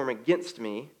this storm against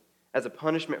me as a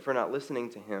punishment for not listening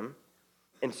to him.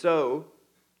 And so,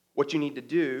 what you need to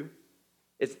do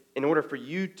is, in order for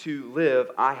you to live,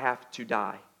 I have to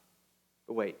die.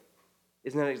 But wait,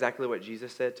 isn't that exactly what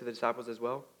Jesus said to the disciples as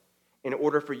well? In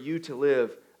order for you to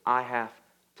live, I have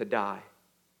to die.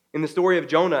 In the story of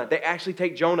Jonah, they actually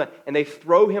take Jonah and they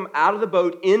throw him out of the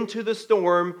boat into the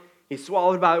storm. He's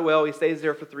swallowed by a whale. He stays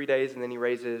there for 3 days and then he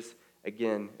raises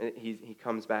again. He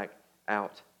comes back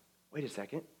out. Wait a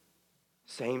second.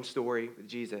 Same story with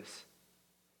Jesus.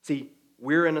 See,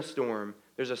 we're in a storm.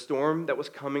 There's a storm that was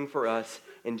coming for us,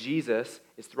 and Jesus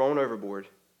is thrown overboard.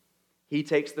 He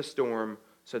takes the storm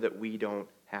so that we don't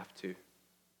have to.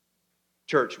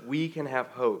 Church, we can have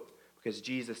hope because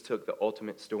Jesus took the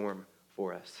ultimate storm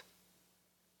for us.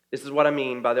 This is what I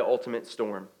mean by the ultimate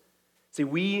storm. See,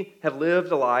 we have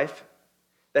lived a life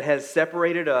that has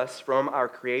separated us from our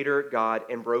Creator God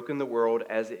and broken the world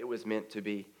as it was meant to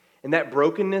be. And that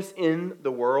brokenness in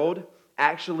the world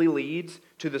actually leads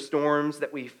to the storms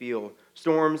that we feel.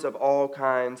 Storms of all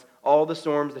kinds, all the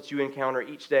storms that you encounter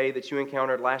each day, that you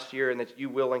encountered last year, and that you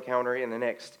will encounter in the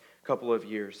next couple of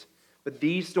years. But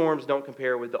these storms don't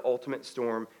compare with the ultimate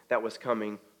storm that was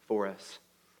coming for us.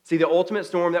 See, the ultimate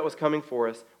storm that was coming for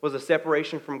us was a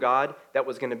separation from God that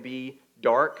was going to be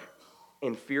dark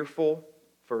and fearful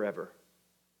forever.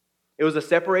 It was a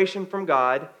separation from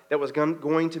God that was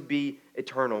going to be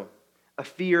eternal. A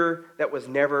fear that was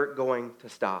never going to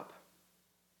stop.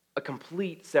 A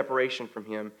complete separation from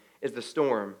Him is the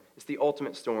storm. It's the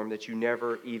ultimate storm that you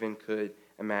never even could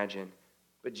imagine.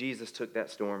 But Jesus took that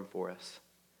storm for us.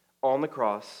 On the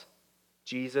cross,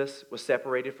 Jesus was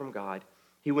separated from God.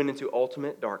 He went into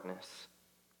ultimate darkness.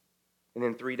 And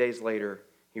then 3 days later,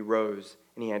 He rose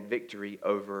and He had victory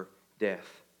over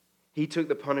death. He took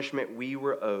the punishment we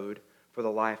were owed for the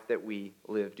life that we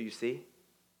lived. Do you see?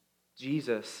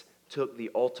 Jesus took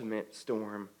the ultimate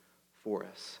storm for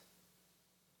us.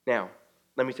 Now,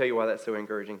 let me tell you why that's so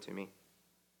encouraging to me.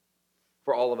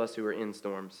 For all of us who are in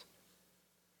storms.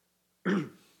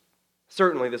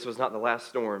 Certainly, this was not the last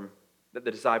storm that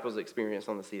the disciples experienced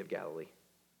on the Sea of Galilee.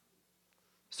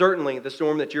 Certainly, the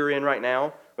storm that you're in right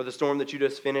now, or the storm that you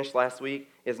just finished last week,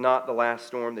 is not the last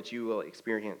storm that you will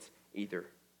experience either.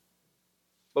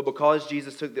 But because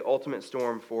Jesus took the ultimate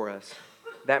storm for us,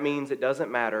 that means it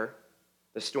doesn't matter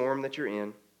the storm that you're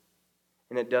in,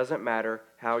 and it doesn't matter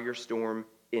how your storm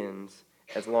ends,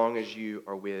 as long as you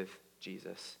are with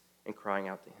Jesus and crying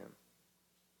out to Him.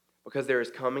 Because there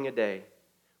is coming a day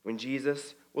when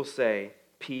Jesus will say,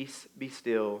 "Peace be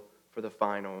still," for the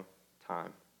final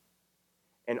time.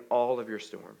 And all of your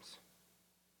storms,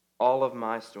 all of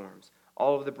my storms,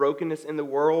 all of the brokenness in the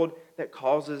world that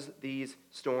causes these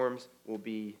storms will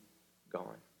be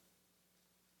gone.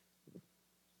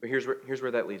 But here's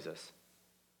where that leaves us.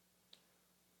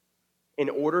 In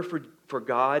order for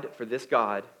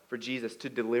Jesus to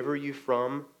deliver you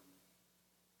from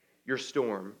your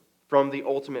storm, from the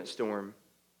ultimate storm,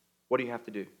 what do you have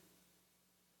to do?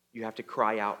 You have to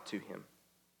cry out to Him.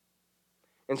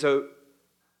 And so,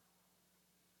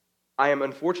 I am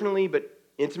unfortunately but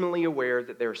intimately aware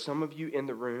that there are some of you in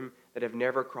the room that have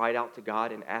never cried out to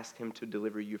God and asked Him to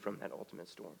deliver you from that ultimate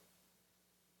storm.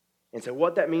 And so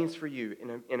what that means for you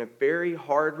in a very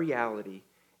hard reality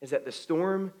is that the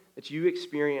storm that you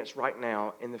experience right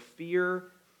now, and the fear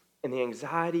and the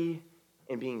anxiety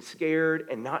and being scared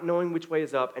and not knowing which way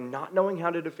is up and not knowing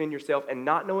how to defend yourself and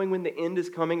not knowing when the end is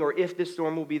coming or if this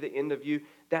storm will be the end of you,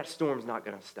 that storm's not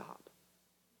going to stop.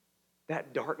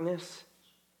 That darkness,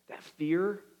 that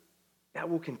fear, that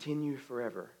will continue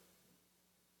forever.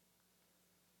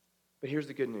 But here's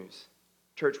the good news.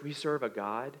 Church, we serve a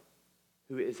God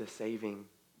who is a saving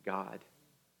God.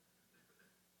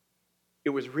 It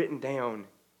was written down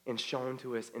and shown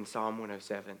to us in Psalm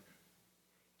 107.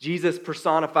 Jesus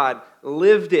personified,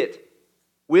 lived it,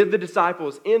 with the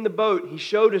disciples in the boat, he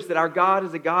showed us that our God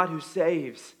is a God who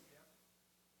saves.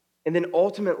 And then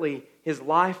ultimately, his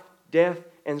life, death,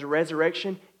 and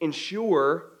resurrection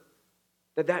ensure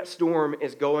that that storm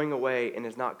is going away and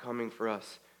is not coming for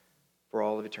us for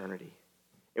all of eternity.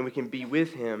 And we can be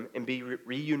with him and be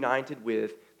reunited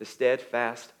with the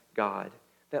steadfast God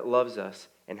that loves us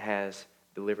and has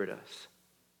delivered us.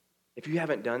 If you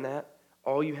haven't done that,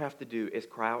 all you have to do is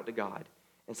cry out to God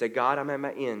and say, God, I'm at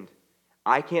my end.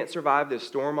 I can't survive this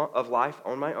storm of life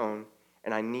on my own,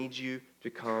 and I need you to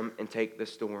come and take the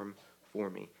storm for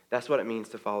me. That's what it means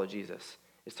to follow Jesus,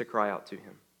 is to cry out to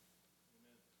him.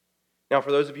 Now,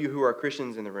 for those of you who are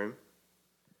Christians in the room,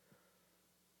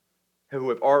 who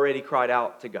have already cried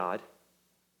out to God,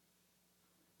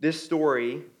 this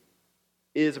story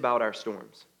is about our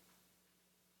storms.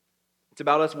 It's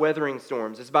about us weathering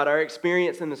storms. It's about our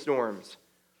experience in the storms.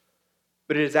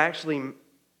 But it is actually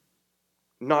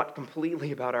not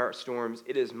completely about our storms.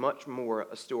 It is much more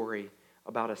a story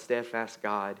about a steadfast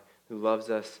God who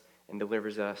loves us and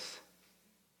delivers us.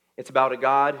 It's about a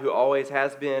God who always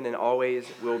has been and always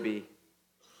will be.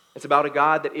 It's about a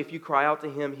God that if you cry out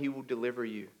to him, he will deliver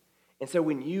you. And so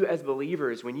when you as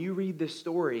believers, when you read this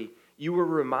story, you were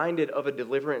reminded of a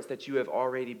deliverance that you have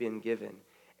already been given.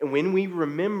 And when we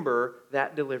remember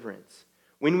that deliverance,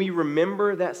 when we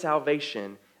remember that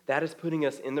salvation, that is putting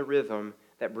us in the rhythm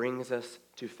that brings us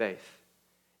to faith.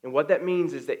 And what that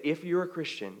means is that if you're a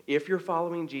Christian, if you're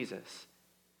following Jesus,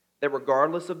 that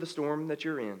regardless of the storm that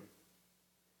you're in,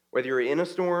 whether you're in a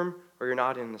storm or you're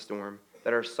not in the storm,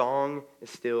 that our song is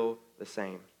still the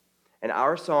same. And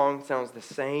our song sounds the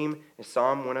same as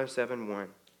Psalm 107:1.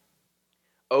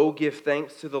 Oh, give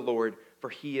thanks to the Lord, for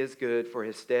he is good, for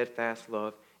his steadfast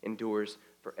love endures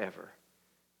forever.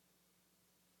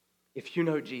 If you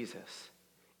know Jesus,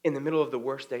 in the middle of the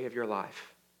worst day of your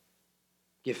life,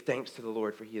 give thanks to the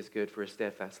Lord, for he is good, for his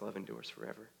steadfast love endures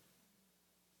forever.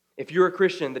 If you're a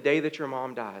Christian, the day that your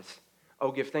mom dies,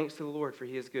 oh, give thanks to the Lord, for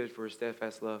he is good, for his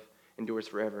steadfast love endures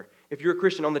forever. If you're a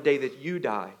Christian on the day that you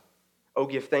die, oh,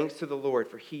 give thanks to the Lord,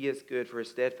 for he is good, for his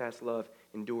steadfast love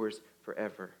endures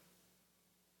forever.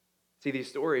 See, these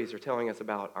stories are telling us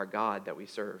about our God that we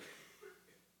serve.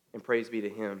 And praise be to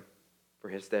him for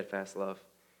his steadfast love.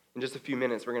 In just a few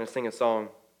minutes, we're going to sing a song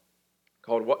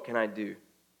called What Can I Do? It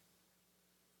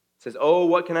says, oh,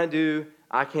 what can I do?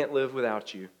 I can't live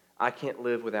without you. I can't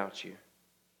live without you.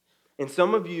 And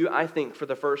some of you, I think, for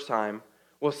the first time,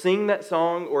 will sing that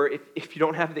song, or if you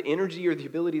don't have the energy or the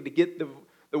ability to get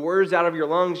the words out of your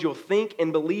lungs, you'll think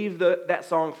and believe that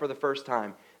song for the first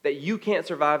time, that you can't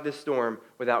survive this storm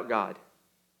without God.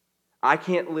 I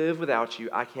can't live without you.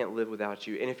 I can't live without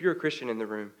you. And if you're a Christian in the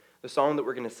room, the song that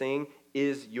we're going to sing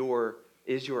is your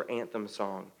anthem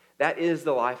song. That is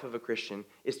the life of a Christian,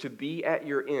 is to be at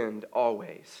your end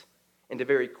always, and to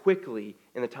very quickly,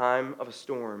 in the time of a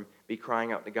storm, be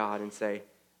crying out to God and say,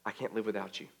 I can't live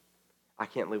without you. I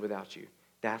can't live without you.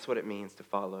 That's what it means to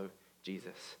follow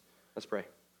Jesus. Let's pray.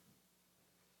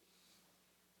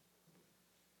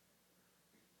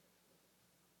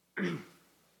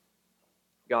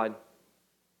 God,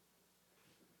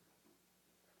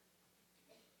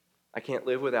 I can't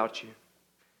live without you.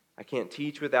 I can't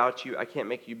teach without you. I can't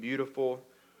make you beautiful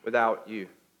without you.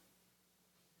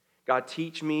 God,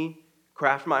 teach me,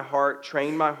 craft my heart,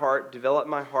 train my heart, develop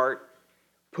my heart,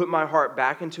 put my heart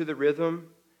back into the rhythm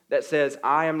that says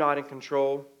I am not in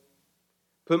control.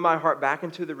 Put my heart back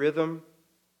into the rhythm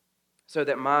so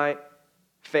that my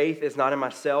faith is not in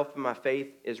myself, but my faith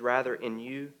is rather in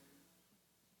you.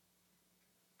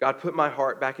 God, put my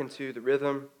heart back into the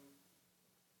rhythm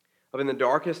of, in the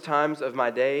darkest times of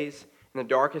my days, in the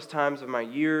darkest times of my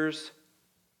years,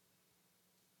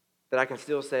 that I can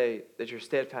still say that your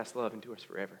steadfast love endures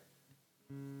forever.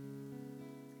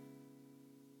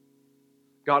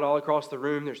 God, all across the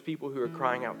room, there's people who are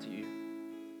crying out to you.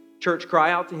 Church,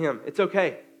 cry out to him. It's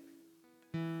okay.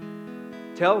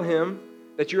 Tell him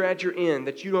that you're at your end,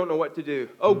 that you don't know what to do.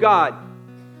 Oh God,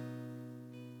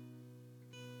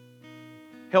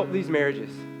 help these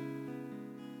marriages.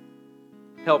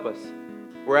 Help us.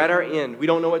 We're at our end. We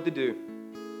don't know what to do.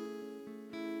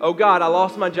 Oh God, I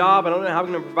lost my job. I don't know how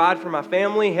I'm going to provide for my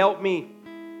family. Help me.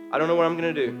 I don't know what I'm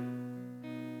going to do.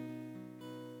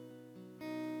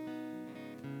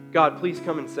 God, please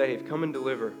come and save. Come and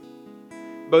deliver.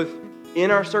 Both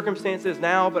in our circumstances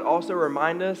now, but also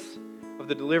remind us of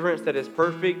the deliverance that is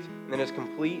perfect and that is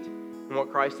complete in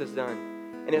what Christ has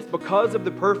done. And it's because of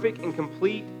the perfect and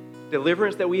complete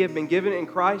deliverance that we have been given in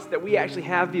Christ that we actually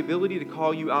have the ability to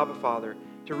call you Abba Father,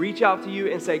 to reach out to you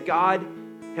and say, God,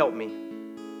 help me.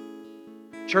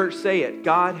 Church, say it.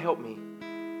 God, help me.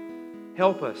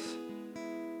 Help us.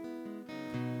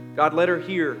 God, let her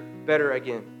hear better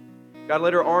again. God,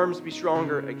 let her arms be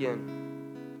stronger again.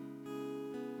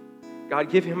 God,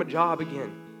 give him a job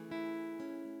again.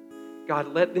 God,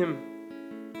 let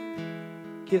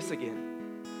them kiss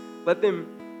again. Let them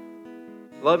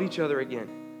love each other again.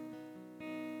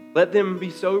 Let them be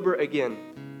sober again.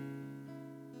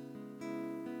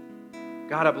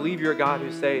 God, I believe you're a God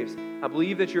who saves. I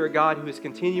believe that you're a God who is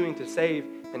continuing to save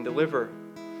and deliver.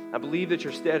 I believe that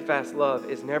your steadfast love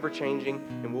is never changing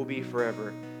and will be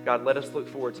forever. God, let us look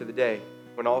forward to the day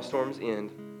when all storms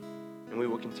end, and we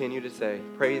will continue to say,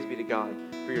 praise be to God,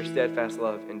 for your steadfast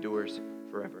love endures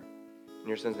forever. In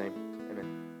your Son's name.